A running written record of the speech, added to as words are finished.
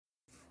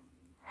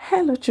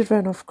Hello,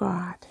 children of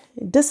God.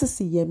 This is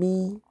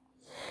Yemi.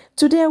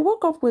 Today I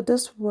woke up with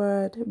this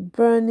word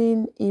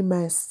burning in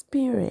my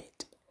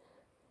spirit.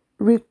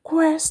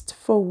 Request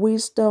for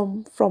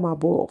wisdom from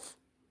above.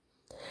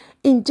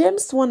 In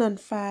James 1 and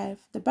 5,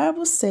 the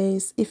Bible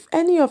says, if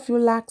any of you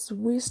lacks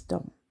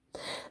wisdom,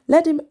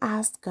 let him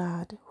ask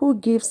God, who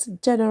gives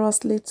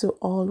generously to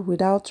all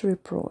without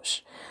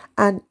reproach,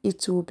 and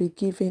it will be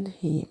given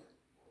him.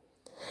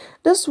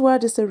 This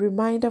word is a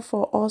reminder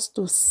for us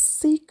to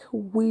seek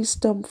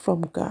wisdom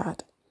from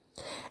God,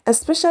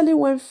 especially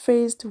when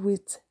faced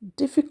with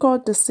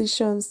difficult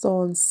decisions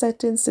or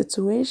uncertain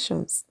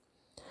situations.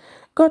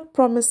 God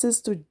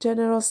promises to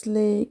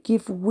generously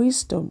give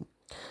wisdom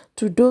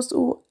to those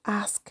who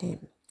ask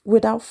Him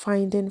without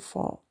finding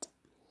fault.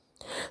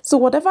 So,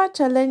 whatever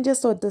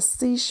challenges or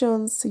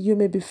decisions you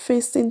may be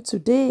facing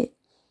today,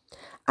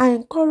 I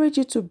encourage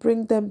you to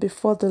bring them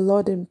before the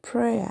Lord in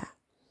prayer.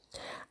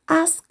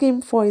 Ask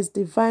Him for His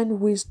divine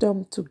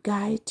wisdom to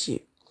guide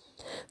you,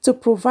 to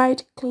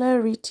provide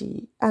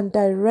clarity and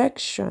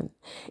direction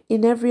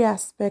in every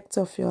aspect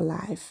of your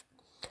life.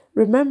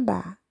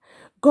 Remember,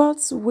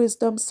 God's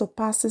wisdom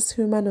surpasses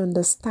human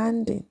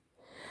understanding,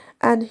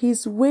 and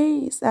His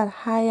ways are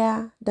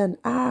higher than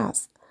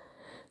ours.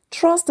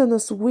 Trust in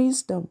His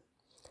wisdom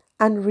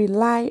and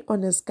rely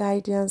on His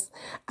guidance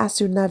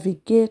as you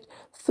navigate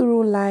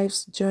through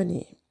life's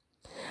journey.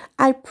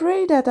 I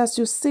pray that as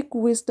you seek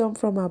wisdom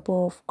from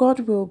above,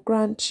 God will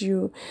grant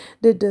you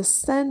the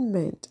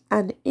discernment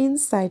and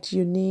insight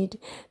you need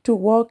to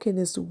walk in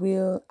His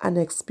will and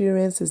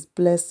experience His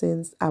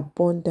blessings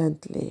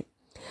abundantly.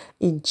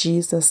 In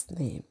Jesus'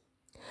 name,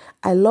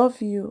 I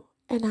love you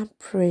and I'm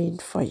praying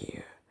for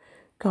you.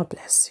 God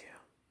bless you.